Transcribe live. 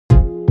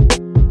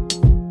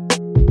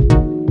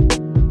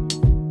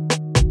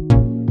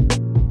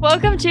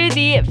Welcome to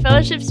the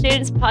Fellowship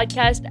Students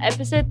Podcast,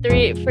 Episode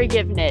 3,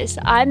 Forgiveness.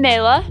 I'm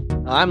Mela.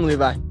 I'm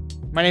Levi.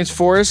 My name's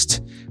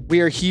Forrest.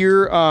 We are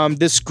here.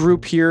 This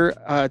group here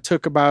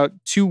took about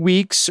 2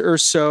 weeks or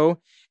so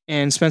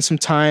and spent some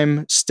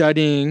time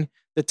studying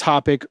the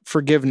topic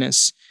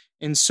forgiveness.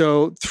 And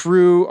so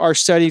through our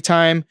study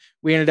time,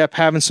 we ended up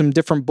having some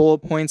different bullet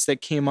points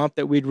that came up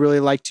that we'd really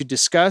like to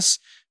discuss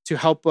to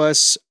help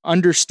us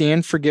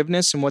understand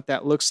forgiveness and what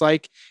that looks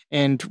like,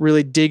 and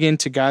really dig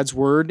into God's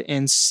word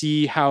and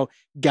see how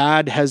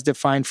God has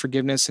defined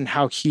forgiveness and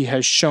how he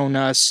has shown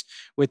us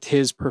with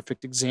his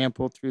perfect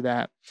example through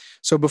that.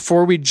 So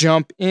before we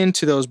jump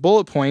into those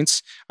bullet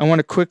points, I want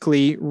to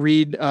quickly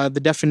read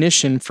the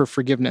definition for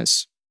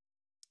forgiveness.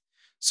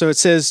 So it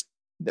says,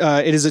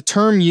 it is a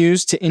term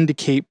used to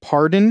indicate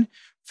pardon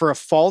for a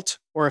fault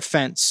or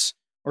offense,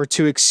 or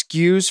to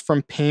excuse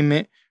from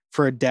payment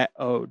for a debt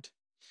owed.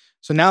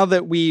 So now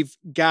that we've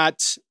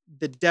got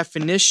the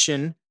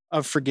definition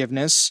of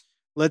forgiveness,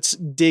 let's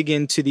dig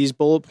into these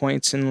bullet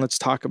points and let's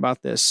talk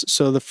about this.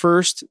 So the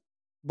first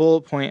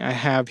bullet point I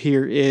have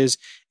here is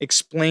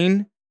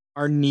explain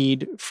our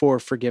need for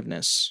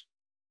forgiveness.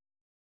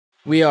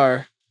 We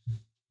are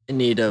in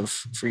need of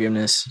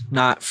forgiveness,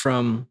 not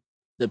from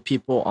the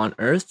people on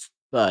earth,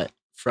 but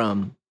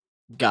from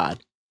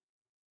God.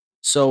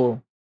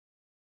 So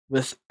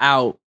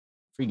without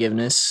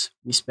forgiveness,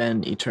 we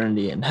spend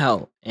eternity in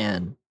hell,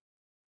 and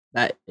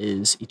that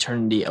is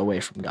eternity away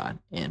from God,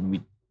 and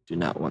we do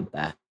not want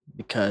that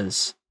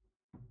because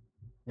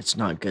it's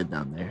not good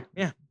down there.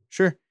 Yeah,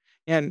 sure.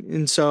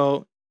 And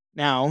so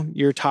now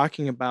you're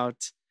talking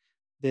about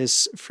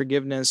this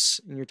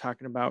forgiveness, and you're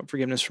talking about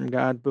forgiveness from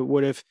God, but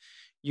what if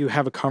you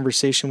have a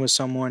conversation with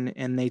someone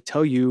and they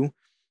tell you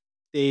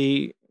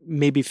they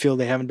maybe feel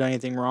they haven't done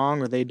anything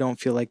wrong, or they don't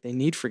feel like they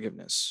need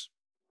forgiveness?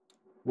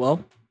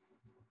 Well,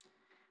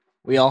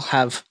 we all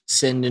have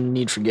sinned and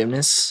need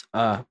forgiveness.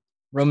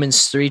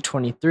 Romans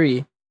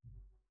 3:23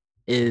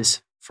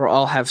 is, for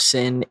all have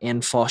sinned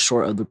and fall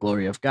short of the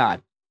glory of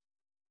God.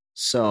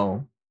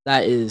 So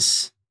that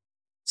is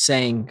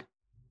saying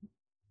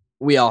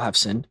we all have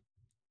sinned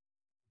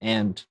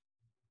and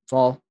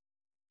fall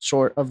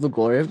short of the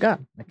glory of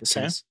God, like it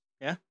says.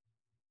 Yeah.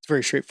 It's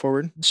very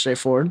straightforward.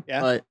 Straightforward,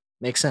 Yeah. but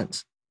makes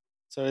sense.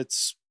 So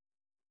it's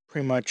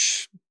pretty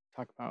much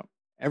talk about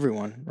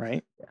everyone,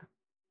 right? Yeah.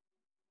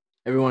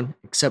 Everyone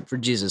except for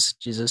Jesus.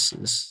 Jesus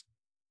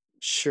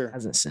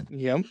hasn't sinned.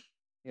 Yep.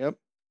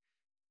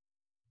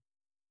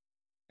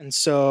 And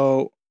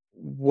so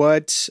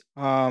what,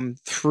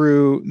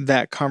 through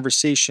that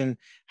conversation,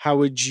 how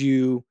would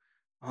you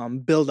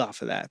build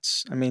off of that?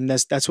 I mean,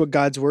 that's what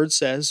God's word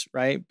says,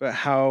 right? But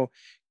how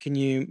can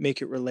you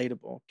make it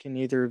relatable? Can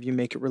either of you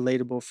make it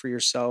relatable for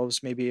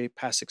yourselves? Maybe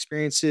past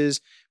experiences,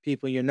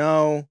 people you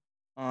know.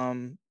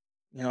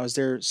 Is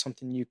there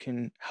something you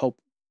can help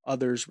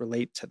others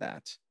relate to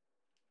that?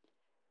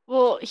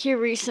 Well, here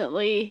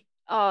recently,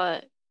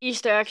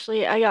 Easter,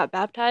 actually, I got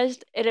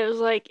baptized, and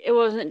it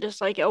wasn't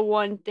just like a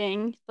one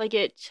thing. Like,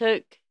 it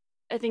took,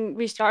 I think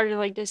we started in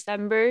like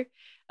December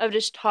of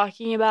just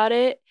talking about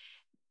it,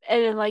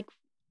 and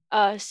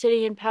then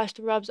sitting in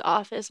Pastor Rob's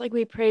office, like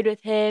we prayed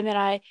with him, and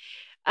I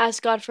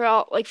asked God for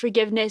all like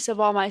forgiveness of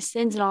all my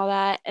sins and all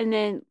that. And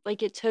then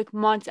like it took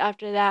months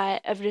after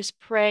that of just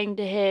praying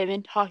to him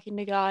and talking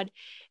to God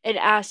and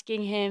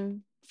asking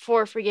him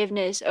for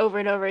forgiveness over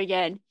and over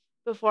again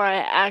before I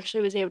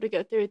actually was able to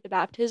go through with the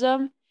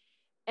baptism.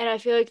 And I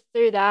feel like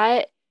through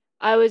that,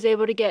 I was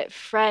able to get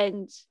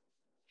friends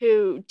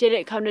who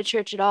didn't come to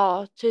church at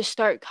all to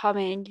start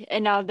coming,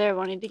 and now they're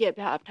wanting to get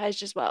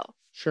baptized as well.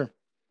 Sure.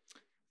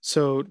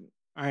 So,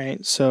 all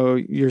right. So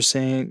you're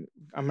saying,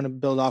 I'm going to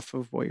build off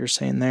of what you're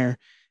saying there,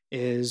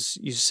 is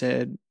you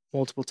said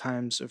multiple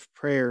times of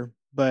prayer,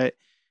 but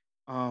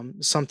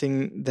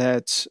something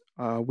that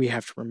we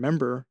have to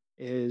remember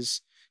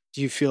is,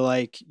 do you feel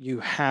like you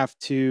have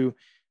to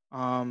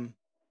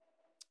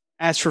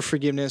ask for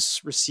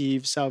forgiveness,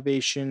 receive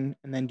salvation,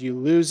 and then do you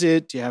lose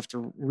it? Do you have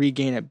to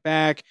regain it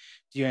back?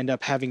 Do you end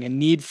up having a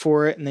need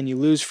for it and then you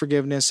lose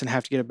forgiveness and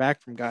have to get it back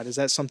from God? Is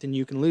that something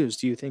you can lose?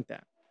 Do you think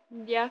that?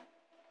 Yeah.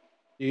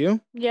 Do you?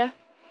 Yeah.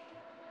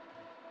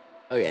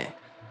 Okay.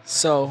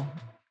 So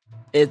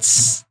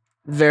it's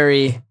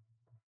very,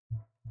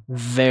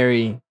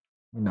 very,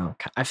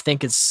 I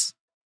think it's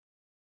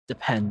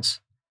depends.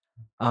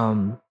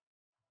 I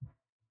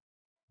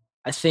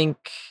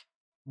think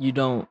you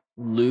don't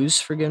lose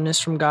forgiveness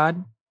from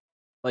God,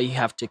 but you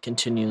have to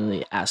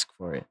continually ask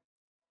for it.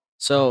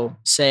 So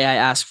say I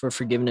ask for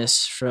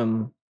forgiveness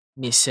from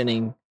me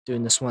sinning,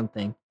 doing this one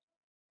thing.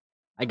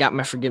 I got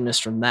my forgiveness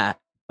from that,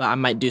 but I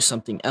might do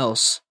something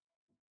else,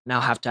 and I'll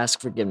have to ask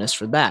forgiveness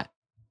for that.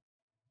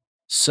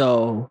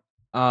 So,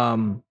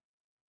 one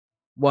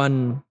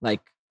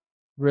like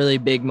really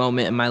big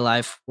moment in my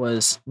life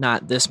was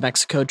not this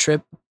Mexico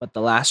trip, but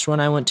the last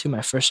one I went to,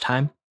 my first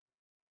time.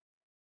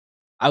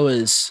 I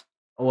was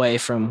away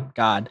from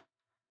God,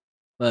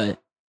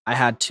 but I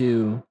had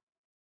to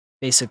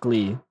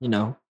basically,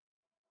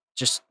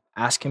 just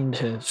ask him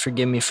to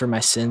forgive me for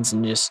my sins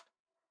and just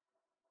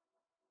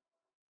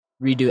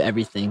redo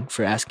everything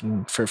for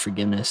asking for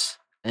forgiveness.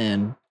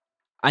 And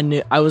I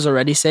knew I was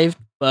already saved,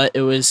 but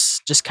it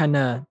was just kind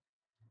of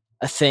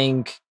a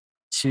thing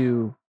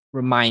to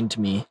remind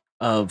me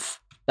of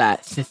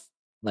that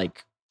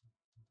like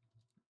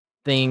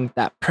thing,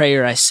 that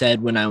prayer I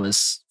said when I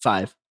was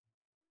 5.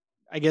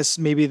 I guess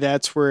maybe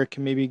that's where it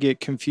can maybe get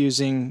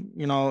confusing,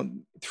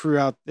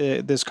 throughout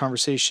this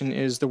conversation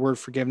is the word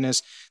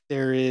forgiveness.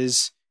 There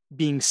is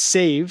being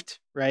saved,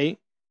 right?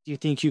 Do you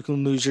think you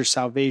can lose your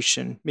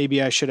salvation?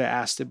 Maybe I should have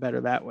asked it better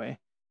that way.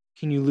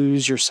 Can you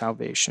lose your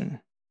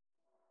salvation?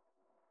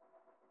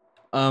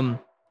 Um,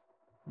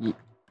 y-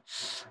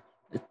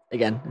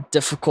 Again,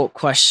 difficult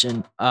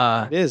question.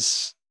 It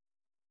is,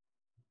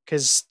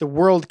 because the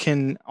world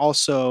can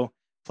also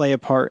play a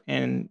part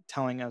in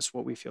telling us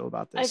what we feel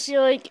about I this.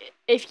 feel like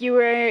if you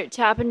were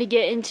to happen to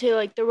get into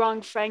like the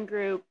wrong friend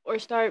group or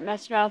start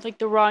messing around with like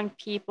the wrong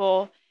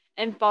people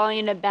and falling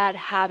into bad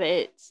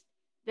habits,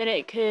 then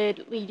it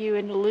could lead you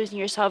into losing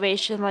your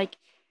salvation. Like,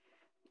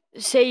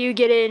 say you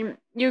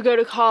go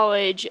to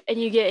college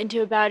and you get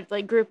into a bad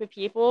like group of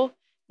people,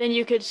 then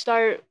you could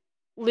start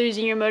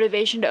losing your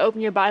motivation to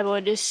open your Bible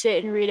and just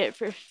sit and read it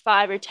for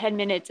 5 or 10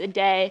 minutes a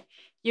day.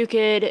 You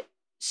could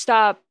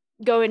stop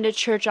going to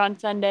church on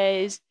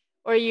Sundays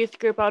or youth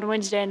group on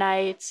Wednesday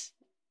nights,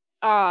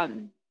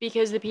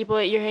 because the people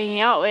that you're hanging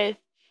out with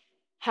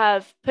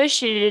have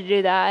pushed you to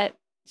do that.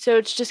 So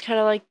it's just kind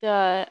of like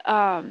the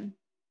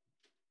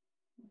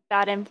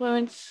bad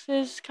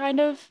influences, kind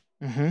of.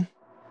 Mm-hmm.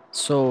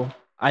 So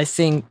I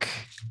think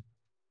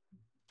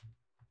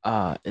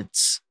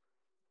it's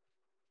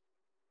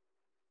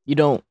you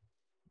don't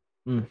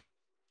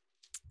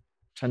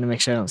trying to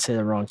make sure I don't say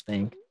the wrong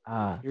thing.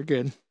 You're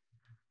good.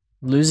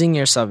 Losing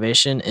your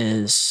salvation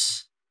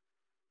is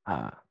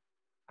uh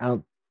I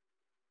don't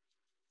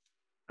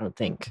I don't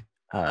think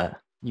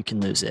you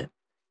can lose it.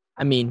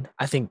 I mean,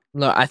 I think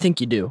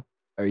you do,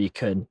 or you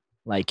could.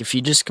 Like if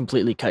you just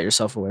completely cut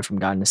yourself away from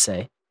God and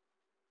say,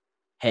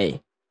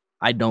 "Hey,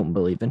 I don't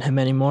believe in him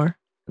anymore."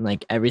 And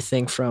like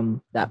everything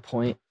from that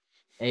point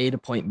A to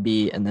point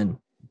B and then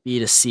B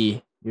to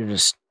C, you're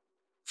just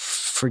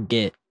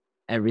forget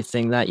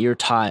everything that you're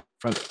taught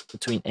from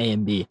between A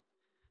and B.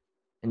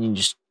 And you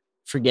just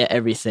forget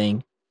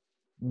everything.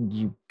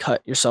 You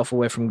cut yourself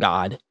away from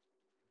God.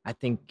 I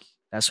think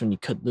that's when you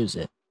could lose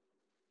it.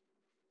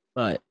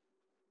 But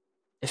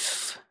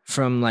if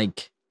from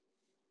like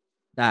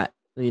that,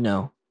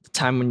 the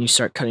time when you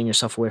start cutting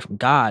yourself away from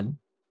God,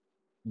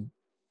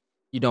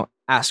 you don't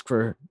ask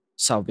for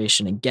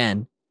salvation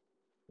again.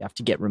 You have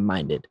to get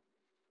reminded.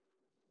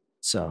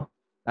 So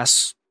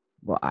that's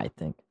what I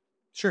think.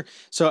 Sure.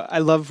 So I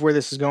love where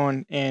this is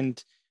going.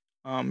 And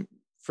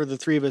for the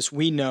three of us,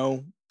 we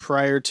know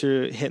prior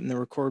to hitting the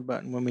record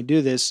button, when we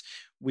do this,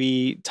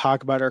 we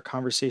talk about our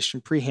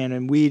conversation prehand,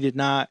 and we did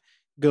not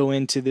go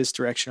into this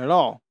direction at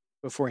all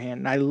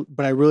beforehand.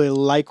 But I really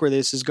like where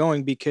this is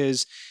going,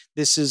 because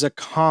this is a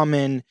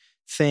common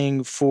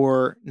thing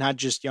for not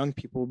just young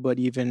people, but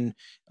even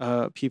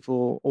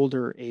people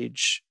older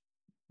age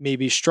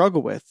maybe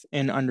struggle with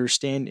and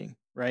understanding,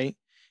 right?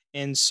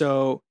 And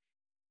so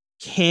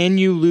can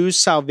you lose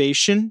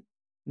salvation?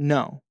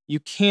 No, you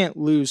can't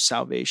lose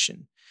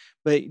salvation.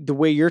 But the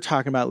way you're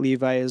talking about,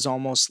 Levi, is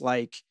almost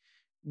like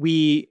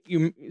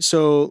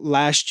so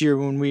last year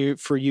when we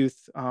for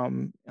youth,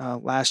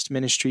 last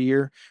ministry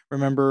year,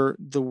 remember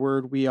the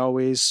word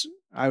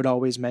I would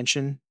always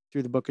mention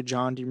through the book of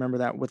John. Do you remember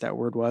what that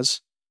word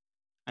was?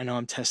 I know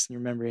I'm testing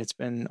your memory. It's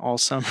been all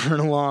summer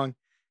long.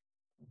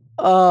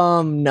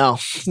 No,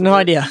 no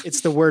idea.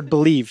 It's the word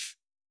believe.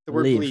 The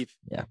word Believe. believe.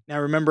 Yeah. Now,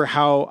 remember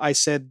how I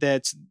said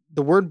that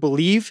the word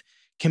believe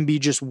can be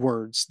just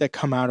words that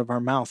come out of our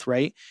mouth,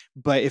 right?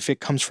 But if it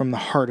comes from the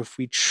heart, if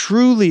we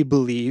truly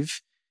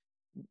believe,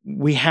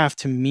 we have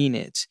to mean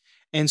it.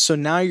 And so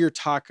now you're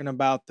talking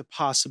about the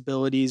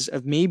possibilities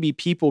of maybe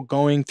people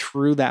going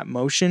through that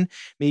motion,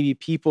 maybe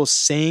people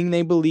saying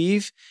they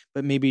believe,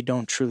 but maybe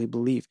don't truly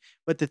believe.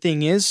 But the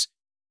thing is,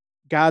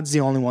 God's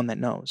the only one that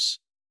knows.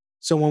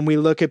 So when we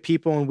look at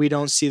people and we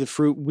don't see the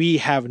fruit, we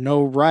have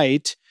no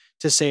right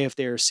to say if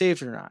they are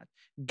saved or not.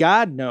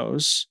 God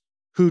knows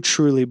who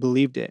truly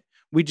believed it.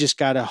 We just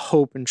got to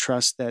hope and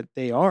trust that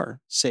they are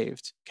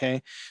saved.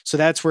 Okay. So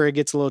that's where it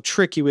gets a little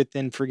tricky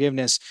within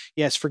forgiveness.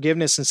 Yes,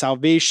 forgiveness and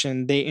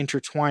salvation, they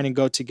intertwine and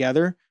go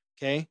together.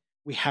 Okay.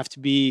 We have to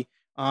be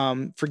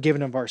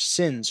forgiven of our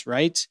sins,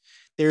 right?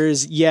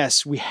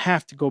 Yes, we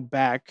have to go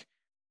back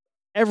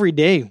every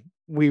day.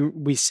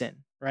 We sin,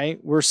 right?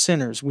 We're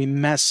sinners. We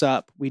mess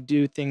up. We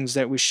do things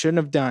that we shouldn't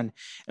have done.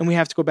 And we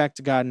have to go back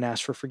to God and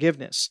ask for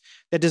forgiveness.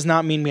 That does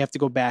not mean we have to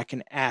go back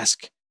and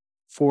ask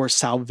for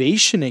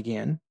salvation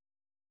again.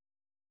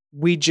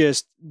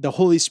 The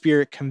Holy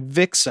Spirit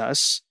convicts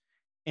us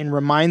and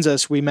reminds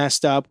us we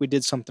messed up, we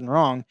did something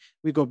wrong.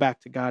 We go back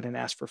to God and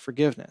ask for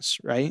forgiveness,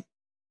 right?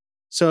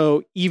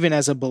 So even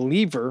as a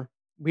believer,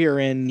 we are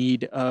in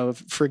need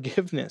of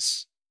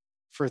forgiveness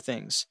for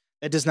things.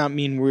 That does not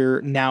mean we're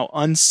now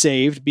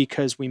unsaved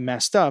because we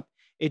messed up.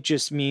 It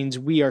just means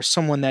we are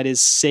someone that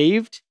is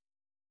saved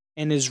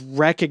and is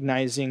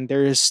recognizing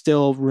there is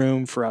still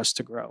room for us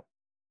to grow.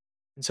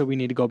 And so we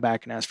need to go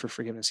back and ask for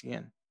forgiveness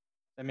again.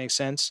 That makes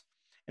sense.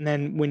 And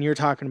then when you're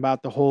talking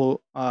about the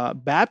whole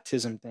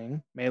baptism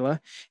thing,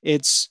 Mela,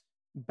 it's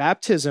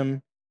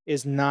baptism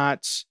is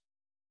not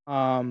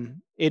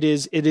it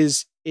is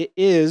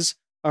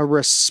a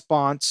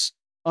response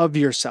of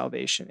your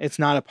salvation. It's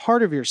not a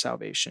part of your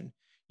salvation.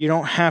 You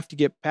don't have to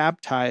get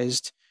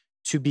baptized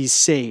to be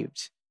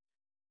saved.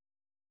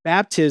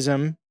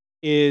 Baptism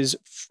is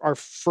our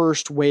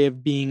first way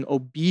of being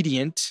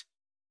obedient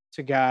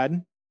to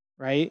God,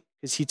 right?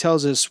 Because he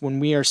tells us when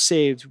we are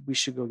saved, we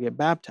should go get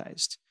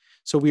baptized.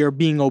 So we are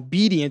being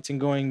obedient and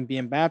going and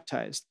being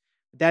baptized.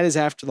 That is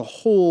after the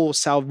whole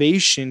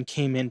salvation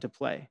came into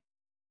play.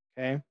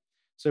 Okay.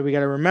 So we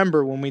got to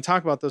remember when we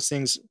talk about those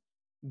things,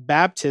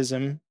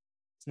 baptism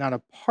is not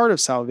a part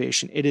of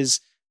salvation. It is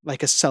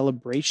like a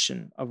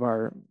celebration of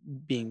our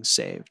being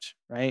saved,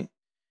 right?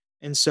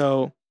 And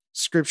so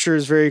scripture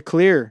is very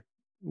clear.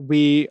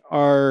 We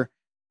are,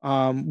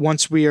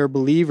 once we are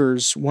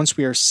believers, once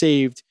we are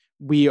saved,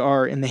 we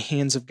are in the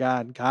hands of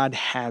God. God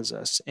has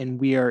us and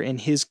we are in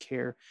his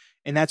care.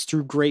 And that's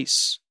through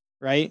grace,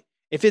 right?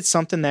 If it's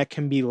something that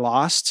can be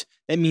lost,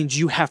 that means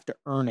you have to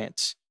earn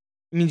it.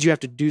 It means you have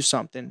to do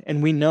something.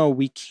 And we know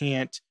we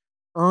can't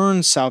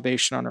earn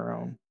salvation on our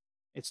own.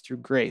 It's through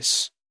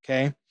grace,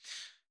 okay?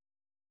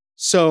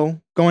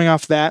 So going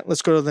off that,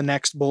 let's go to the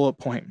next bullet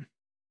point.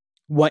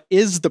 What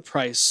is the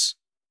price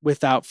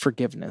without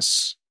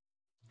forgiveness?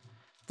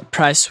 The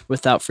price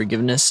without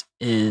forgiveness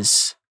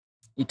is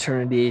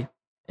eternity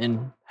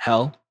in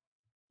hell.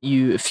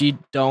 If you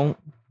don't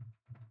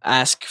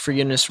ask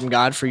forgiveness from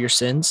God for your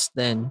sins,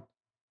 then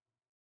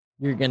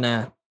you're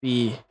gonna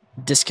be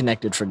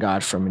disconnected from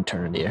God from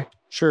eternity.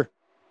 Sure.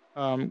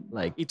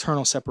 Like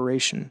eternal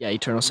separation. Yeah,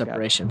 eternal from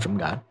separation from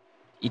God.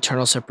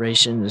 Eternal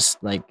separation is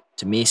like,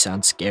 to me,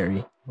 sounds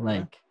scary.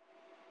 Like,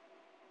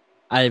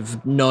 I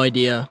have no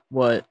idea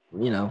what,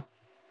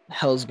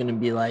 hell's gonna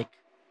be like.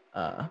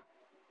 But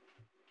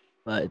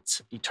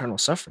it's eternal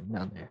suffering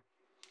down there.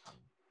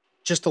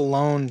 Just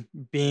alone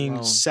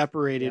being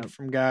separated Yep.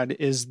 from God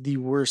is the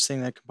worst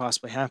thing that could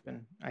possibly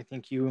happen. I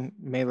think you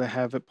may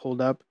have it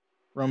pulled up.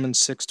 Romans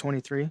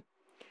 6:23.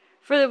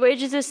 For the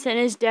wages of sin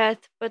is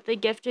death, but the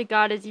gift of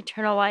God is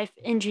eternal life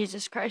in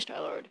Jesus Christ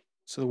our Lord.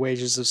 So the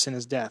wages of sin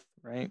is death,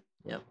 right?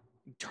 Yep.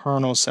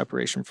 Eternal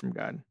separation from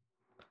God.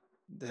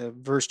 The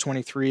verse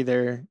 23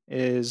 there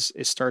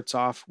it starts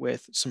off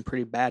with some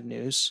pretty bad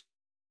news,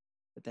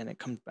 but then it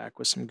comes back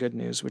with some good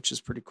news, which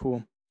is pretty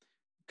cool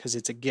because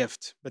it's a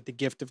gift. But the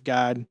gift of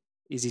God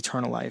is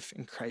eternal life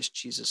in Christ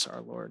Jesus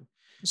our Lord.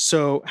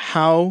 So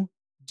how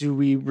do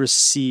we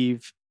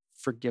receive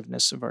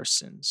forgiveness of our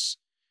sins?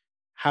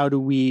 How do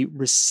we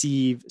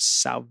receive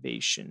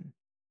salvation?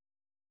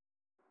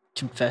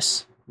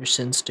 Confess your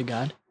sins to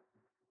God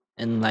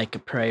and like a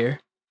prayer.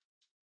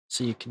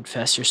 So you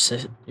confess your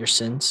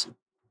sins,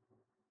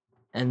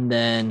 and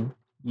then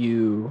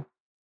you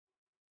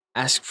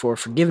ask for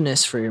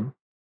forgiveness for your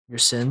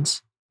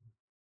sins,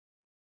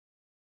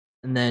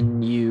 and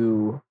then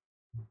you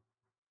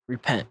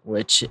repent,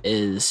 which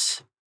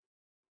is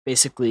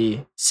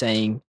basically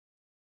saying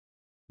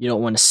you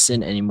don't want to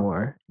sin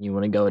anymore. You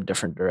want to go a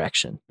different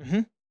direction.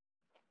 Mm-hmm.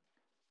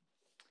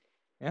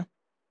 Yeah.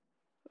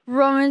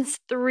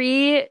 Romans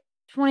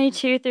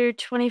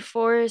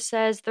 3:22-24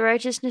 says, the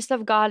righteousness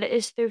of God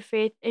is through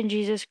faith in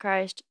Jesus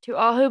Christ, to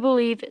all who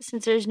believe,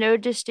 since there is no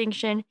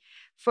distinction,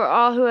 for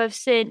all who have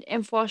sinned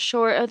and fall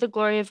short of the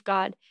glory of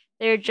God.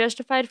 They are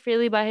justified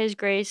freely by his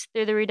grace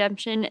through the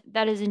redemption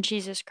that is in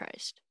Jesus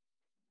Christ.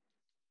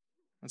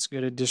 That's a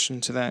good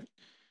addition to that.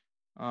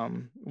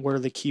 What are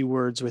the key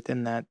words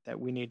within that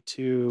we need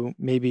to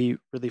maybe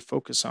really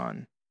focus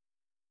on?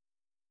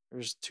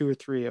 There's 2 or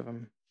 3 of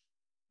them.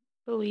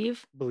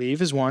 Believe.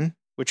 Believe is one,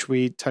 which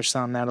we touched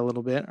on that a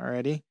little bit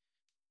already.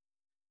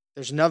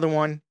 There's another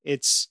one.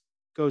 It's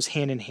goes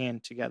hand in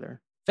hand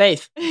together.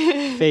 Faith.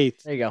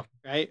 Faith. There you go.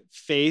 Right?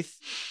 Faith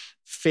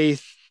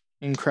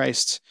in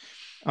Christ.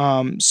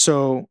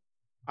 So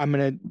I'm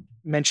going to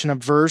mention a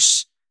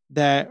verse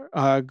that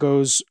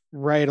goes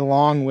right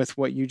along with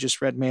what you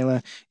just read,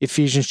 Mela.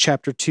 Ephesians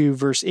chapter 2,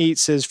 verse 8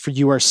 says, for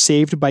you are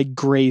saved by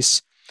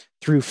grace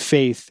through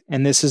faith,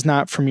 and this is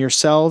not from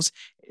yourselves,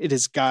 it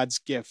is God's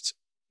gift.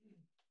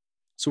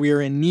 So we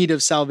are in need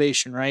of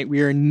salvation, right?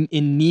 We are in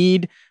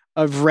need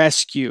of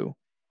rescue.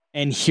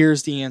 And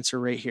here's the answer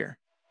right here.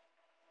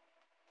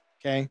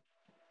 Okay?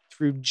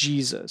 Through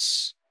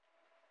Jesus.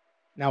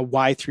 Now,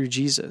 why through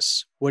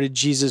Jesus? What did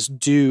Jesus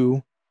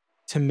do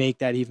to make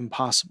that even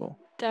possible?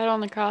 Died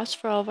on the cross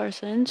for all of our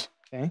sins.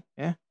 Okay,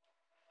 yeah.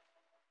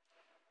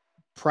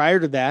 Prior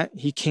to that,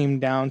 he came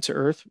down to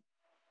earth,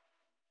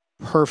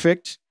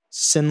 perfect,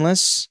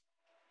 sinless,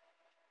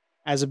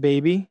 as a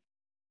baby.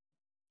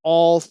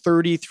 All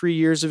 33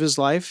 years of his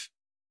life,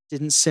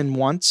 didn't sin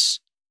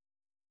once,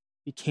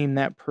 became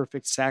that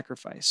perfect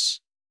sacrifice.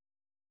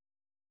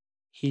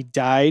 He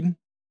died,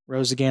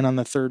 rose again on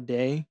the 3rd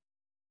day,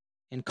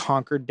 and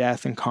conquered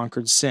death and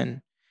conquered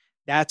sin.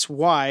 That's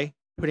why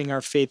putting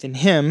our faith in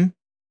him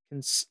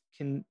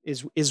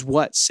is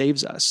what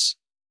saves us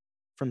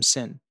from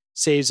sin,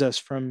 saves us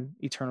from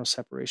eternal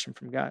separation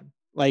from God.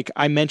 Like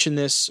I mentioned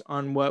this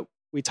on what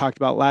we talked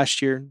about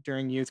last year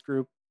during youth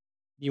group.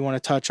 You want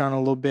to touch on a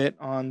little bit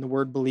on the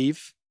word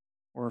believe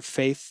or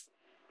faith?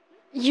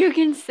 You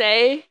can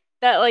say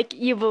that like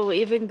you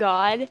believe in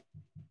God,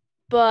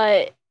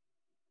 but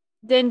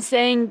then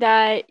saying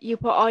that you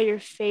put all your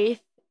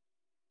faith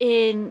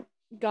in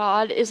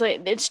God is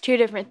like it's two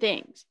different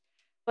things.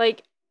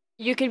 Like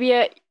you could be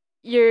at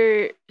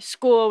your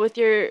school with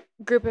your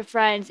group of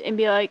friends and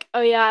be like,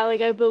 "Oh yeah,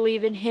 like I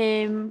believe in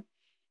him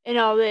and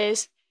all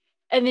this."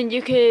 And then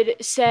you could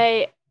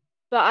say,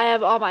 "But I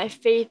have all my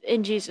faith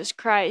in Jesus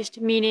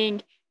Christ,"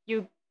 meaning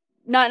you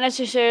not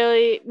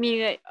necessarily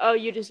meaning that oh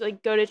you just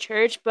like go to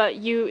church, but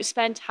you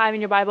spend time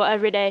in your Bible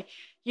every day.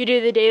 You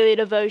do the daily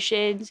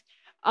devotions.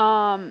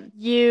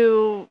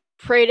 You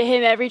pray to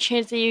him every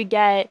chance that you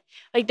get.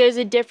 Like there's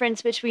a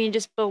difference between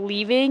just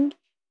believing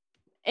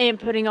and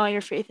putting all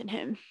your faith in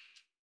him.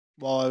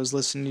 While I was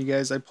listening to you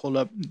guys, I pulled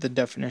up the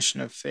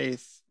definition of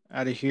faith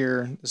out of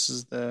here. This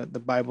is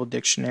the Bible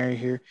dictionary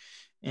here,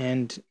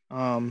 and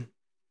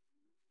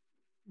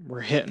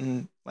we're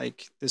hitting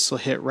like this will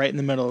hit right in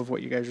the middle of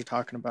what you guys are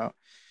talking about.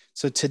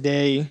 So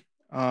today,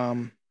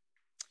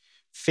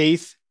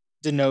 faith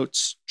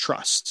denotes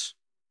trust.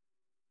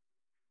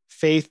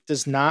 Faith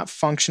does not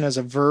function as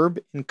a verb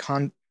in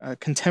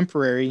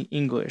contemporary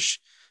English.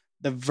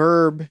 The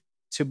verb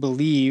to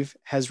believe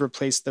has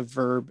replaced the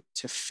verb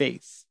to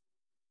faith.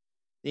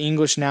 The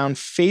English noun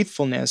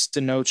faithfulness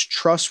denotes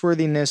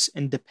trustworthiness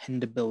and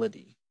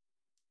dependability.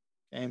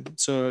 Okay,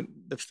 so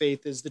the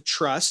faith is the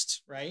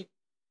trust, right?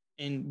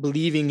 And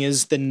believing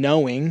is the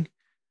knowing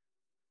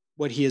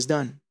what he has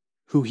done,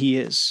 who he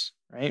is,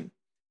 right?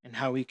 And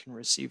how we can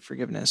receive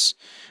forgiveness.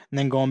 And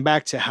then going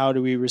back to how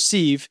do we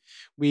receive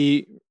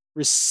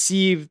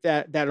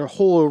that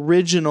whole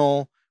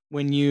original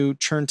when you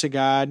turn to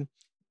God.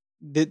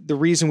 The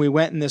reason we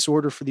went in this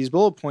order for these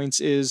bullet points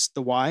is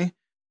the why,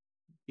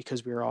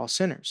 because we are all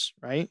sinners,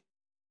 right?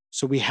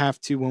 So we have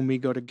to, when we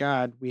go to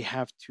God, we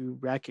have to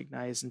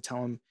recognize and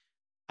tell him,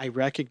 I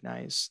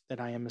recognize that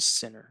I am a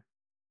sinner.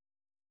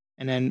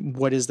 And then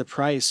what is the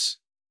price?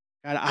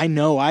 God, I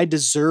know I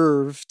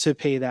deserve to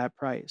pay that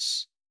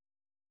price,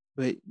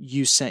 but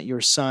you sent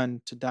your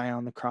son to die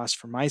on the cross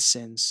for my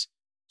sins,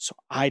 so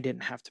I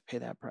didn't have to pay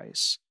that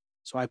price.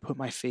 So I put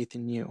my faith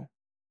in you.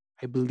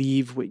 I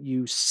believe what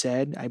you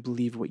said. I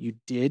believe what you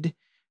did,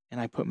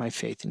 and I put my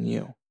faith in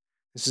you.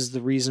 This is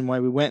the reason why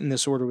we went in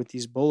this order with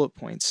these bullet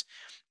points.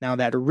 Now,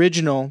 that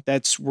original,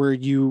 that's where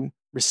you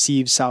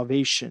receive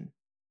salvation,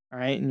 all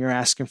right? And you're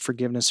asking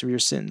forgiveness of your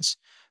sins.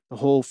 The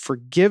whole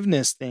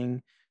forgiveness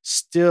thing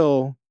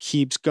still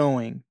keeps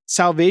going.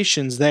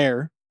 Salvation's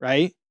there,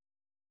 right?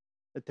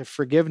 But the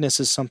forgiveness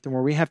is something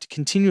where we have to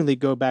continually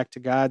go back to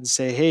God and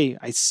say, hey,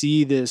 I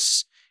see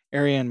this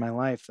area in my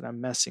life that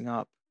I'm messing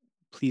up.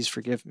 Please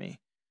forgive me.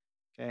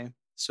 Okay.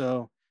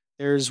 So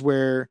there's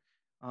where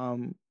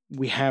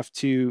we have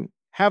to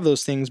have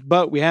those things,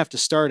 but we have to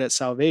start at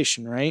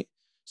salvation, right?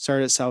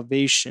 Start at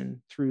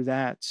salvation. Through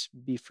that,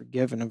 be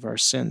forgiven of our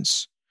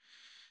sins.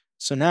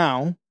 So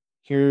now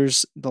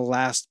here's the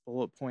last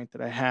bullet point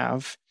that I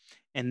have.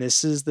 And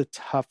this is the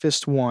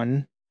toughest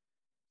one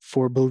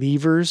for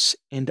believers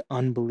and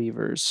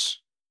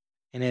unbelievers.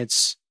 And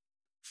it's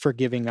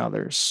forgiving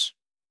others.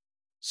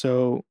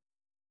 So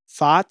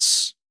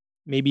thoughts,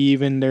 maybe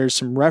even there's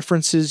some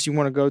references you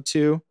want to go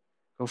to.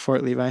 Go for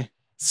it, Levi.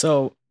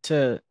 So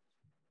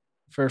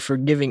for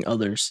forgiving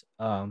others,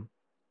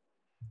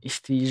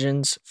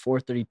 Ephesians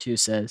 4:32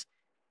 says,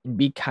 "And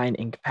be kind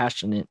and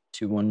compassionate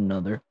to one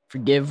another.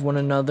 Forgive one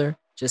another,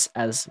 just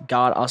as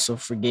God also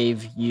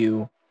forgave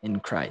you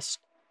in Christ."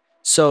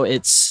 So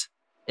it's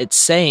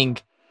saying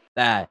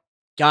that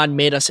God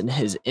made us in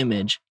his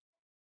image.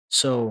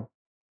 So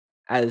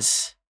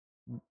as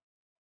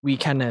we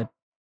kind of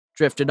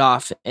drifted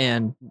off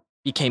and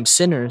became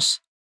sinners,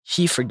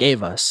 he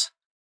forgave us.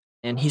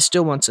 And he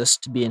still wants us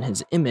to be in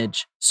his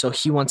image. So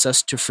he wants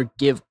us to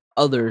forgive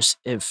others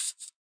if,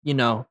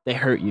 they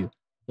hurt you.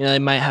 They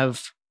might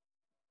have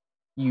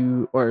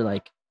you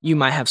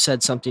might have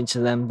said something to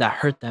them that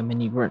hurt them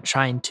and you weren't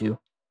trying to.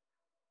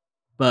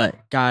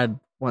 But God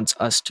wants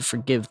us to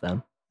forgive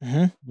them.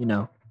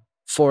 Mm-hmm.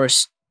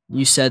 Forrest,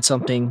 you said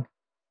something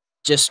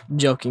just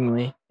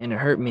jokingly and it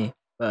hurt me,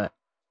 but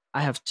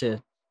I have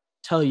to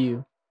tell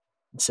you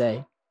and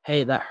say,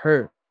 hey, that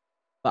hurt,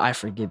 but I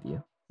forgive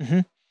you. Mm-hmm.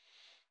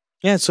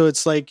 Yeah, so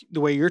it's like the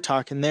way you're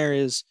talking there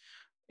is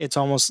it's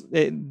almost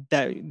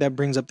that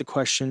brings up the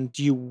question,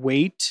 do you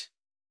wait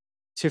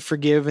to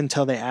forgive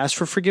until they ask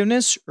for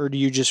forgiveness, or do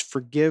you just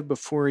forgive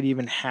before it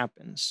even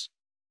happens?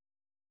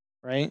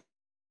 Right?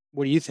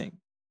 What do you think?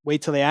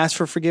 Wait till they ask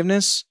for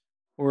forgiveness,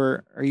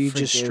 or are you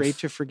just straight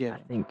to forgive?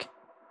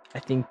 I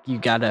think you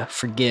gotta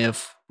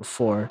forgive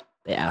before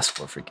they ask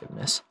for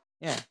forgiveness.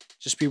 Yeah,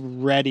 just be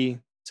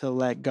ready to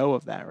let go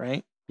of that,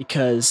 right?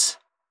 Because,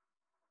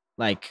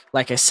 like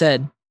I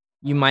said,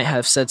 you might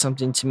have said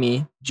something to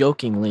me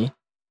jokingly.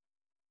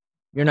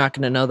 You're not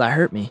gonna know that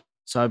hurt me.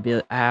 So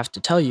I have to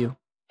tell you,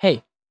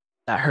 hey,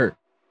 that hurt.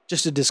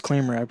 Just a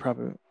disclaimer,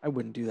 I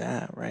wouldn't do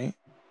that, right?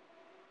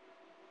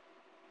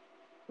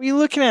 What are you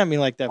looking at me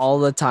like that All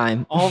for? the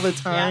time. All the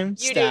time?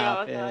 you do it all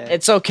Stop the time. it.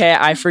 It's okay.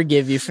 I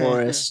forgive you,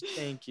 Forrest.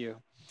 Thank you.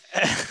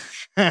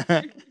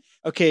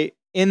 Okay,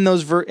 in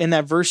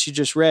that verse you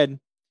just read,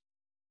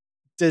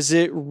 does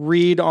it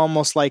read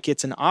almost like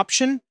it's an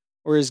option,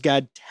 or is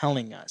God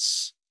telling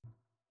us?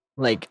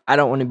 Like, I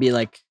don't want to be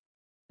like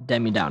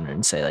Demi Downer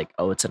and say like,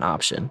 oh, it's an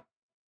option,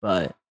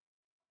 but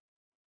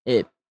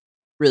it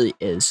really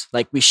is.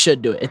 Like, we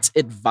should do it. It's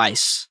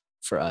advice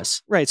for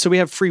us. Right. So we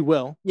have free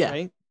will. Yeah.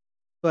 Right.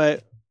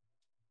 But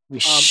We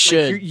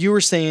should. Like you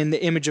were saying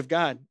the image of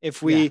God.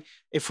 If we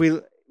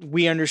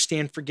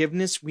understand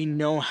forgiveness, we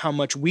know how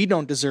much we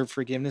don't deserve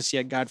forgiveness,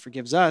 yet God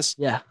forgives us.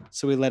 Yeah.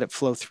 So we let it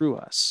flow through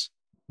us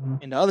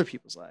into other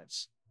people's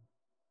lives.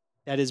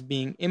 That is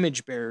being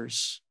image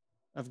bearers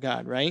of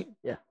God, right?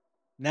 Yeah.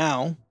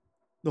 Now,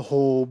 the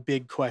whole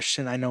big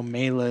question, I know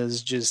Mela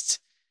is just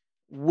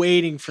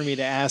waiting for me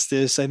to ask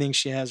this. I think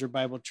she has her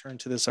Bible turned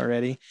to this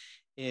already,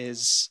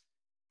 is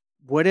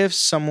what if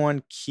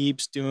someone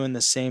keeps doing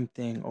the same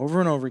thing over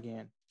and over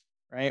again,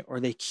 right? Or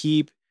they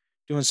keep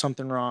doing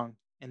something wrong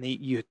and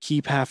you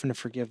keep having to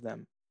forgive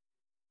them.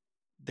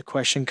 The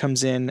question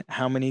comes in,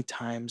 how many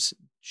times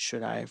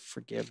should I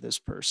forgive this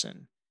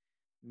person?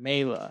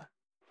 Mela.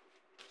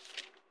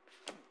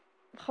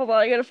 Hold on,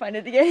 I gotta find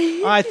it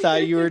again. I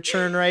thought you were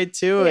turned right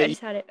to Yeah, I it.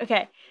 just had it.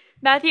 Okay.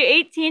 Matthew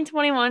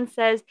 18:21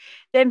 says,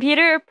 Then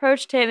Peter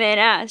approached him and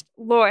asked,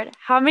 Lord,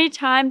 how many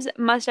times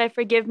must I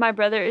forgive my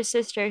brother or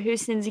sister who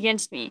sins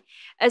against me?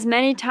 As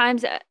many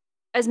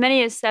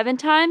as 7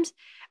 times?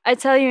 I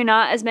tell you,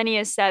 not as many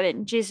as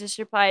 7. Jesus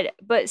replied,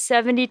 but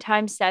 70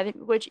 times 7,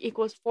 which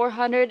equals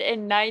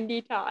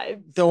 490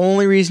 times. The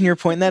only reason you're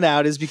pointing that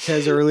out is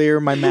because earlier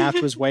my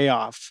math was way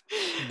off.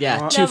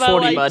 Yeah, Uh,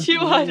 240, like bud.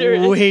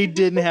 200. We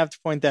didn't have to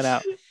point that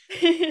out.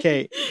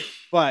 Okay,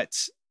 but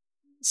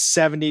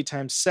 70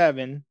 times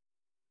 7,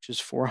 which is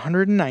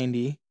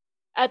 490.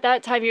 At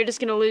that time, you're just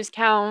going to lose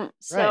count.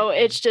 So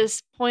Right. it's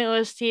just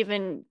pointless to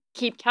even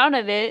keep count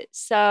of it.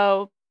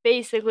 So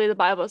basically, the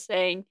Bible's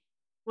saying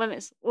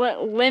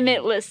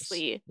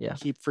limitlessly. Yeah.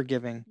 Keep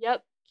forgiving.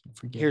 Yep.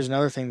 Here's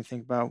another thing to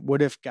think about.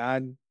 What if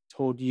God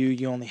told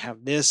you only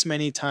have this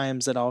many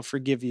times that I'll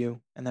forgive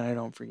you and then I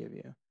don't forgive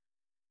you?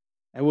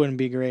 That wouldn't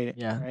be great.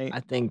 Yeah. Right? I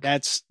think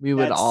we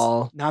would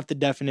all not the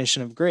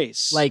definition of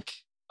grace. like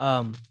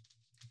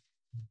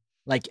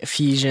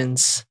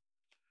Ephesians,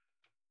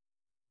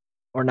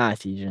 or not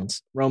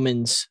Ephesians,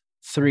 Romans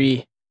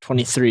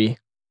 3:23.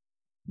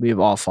 We have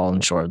all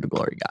fallen short of the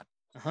glory of God.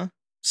 Uh-huh.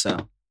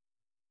 So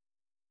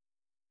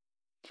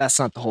that's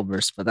not the whole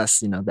verse, but that's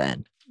the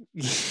end.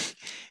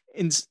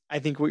 And I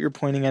think what you're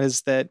pointing at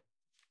is that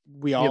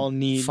we all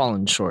need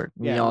fallen short.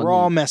 We're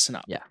all messing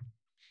up. Yeah.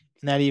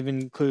 And that even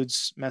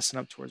includes messing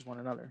up towards one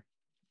another.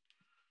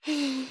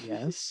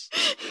 Yes.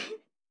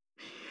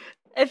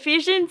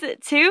 Ephesians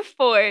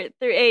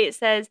 2:4-8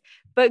 says,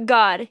 But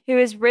God, who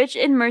is rich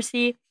in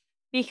mercy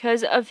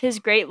because of his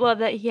great love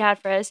that he had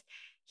for us,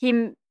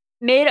 he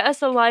made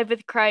us alive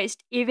with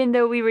Christ, even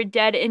though we were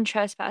dead in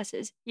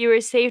trespasses. You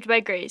were saved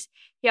by grace.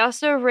 He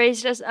also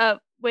raised us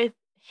up with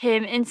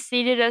him and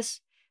seated us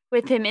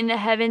with him in the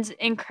heavens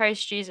in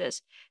Christ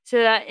Jesus, so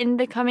that in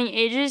the coming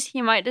ages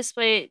he might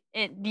display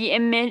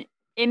the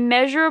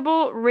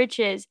immeasurable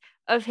riches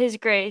of his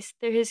grace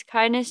through his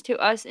kindness to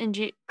us in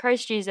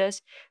Christ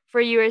Jesus. For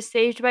you are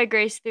saved by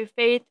grace through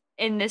faith,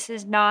 and this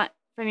is not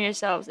from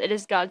yourselves. It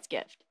is God's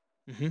gift.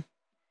 Mm-hmm.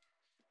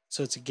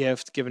 So it's a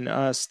gift given to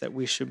us that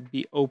we should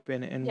be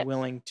open and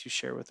willing to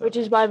share with Which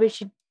others. is why we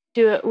should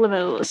do it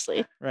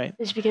limitlessly. Right.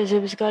 It's because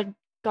it was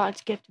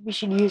God's gift. We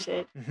should use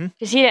it. Mm-hmm.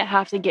 Because he didn't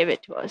have to give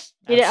it to us.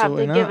 He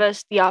Absolutely didn't have to give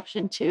us the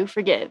option to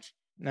forgive.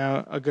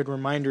 Now, a good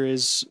reminder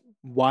is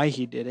why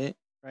he did it,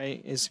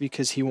 right? Is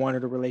because he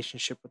wanted a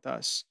relationship with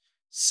us.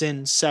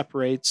 Sin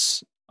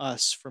separates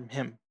us from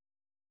him.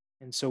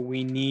 And so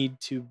we need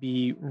to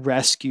be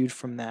rescued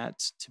from that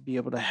to be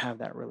able to have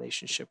that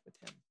relationship with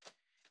him.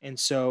 And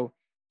so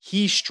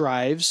he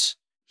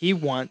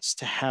wants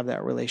to have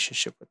that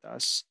relationship with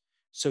us.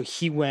 So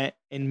he went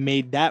and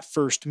made that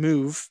first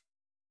move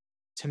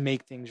to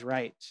make things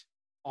right.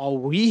 All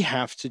we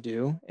have to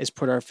do is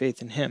put our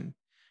faith in him.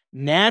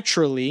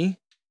 Naturally,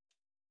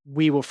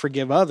 we will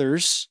forgive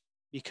others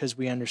because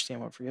we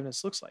understand what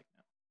forgiveness looks like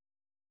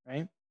now,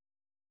 right?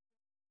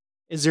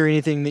 Is there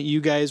anything that you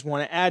guys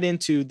want to add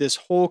into this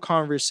whole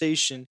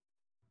conversation?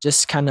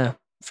 Just kind of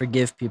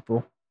forgive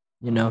people.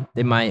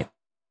 They might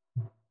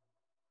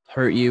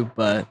hurt you,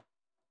 but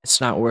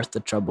it's not worth the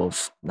trouble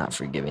of not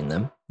forgiving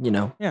them,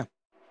 Yeah.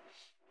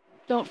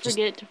 Don't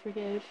forget to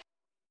forgive.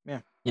 Yeah.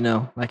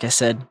 Like I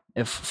said,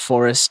 if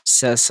Forrest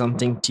says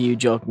something to you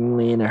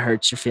jokingly and it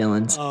hurts your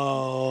feelings,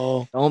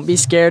 don't be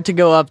scared to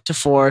go up to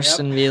Forrest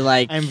and be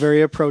like, I'm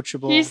very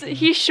approachable. He's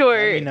short.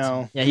 Let me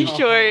know. Yeah, he's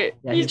short.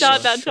 Yeah, he's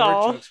not that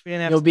tall. We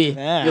didn't have you'll to do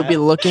that. be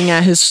looking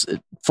at his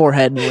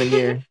forehead when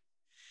you're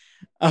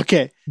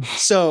Okay.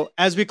 So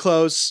as we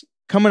close,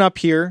 coming up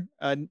here,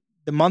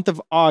 the month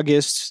of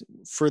August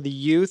for the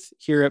youth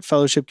here at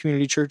Fellowship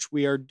Community Church,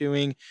 we are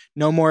doing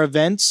no more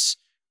events.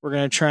 We're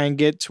going to try and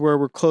get to where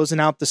we're closing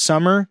out the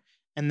summer.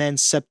 And then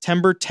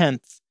September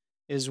 10th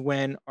is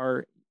when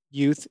our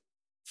youth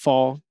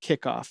fall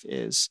kickoff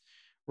is.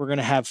 We're going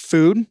to have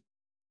food.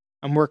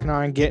 I'm working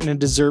on getting a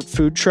dessert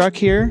food truck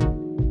here.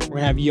 We're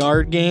going to have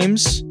yard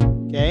games.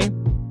 Okay.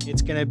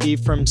 It's going to be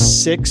from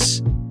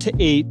 6 to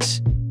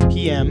 8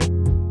 p.m.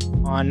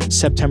 on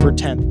September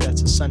 10th.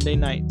 That's a Sunday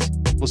night.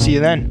 We'll see you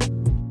then.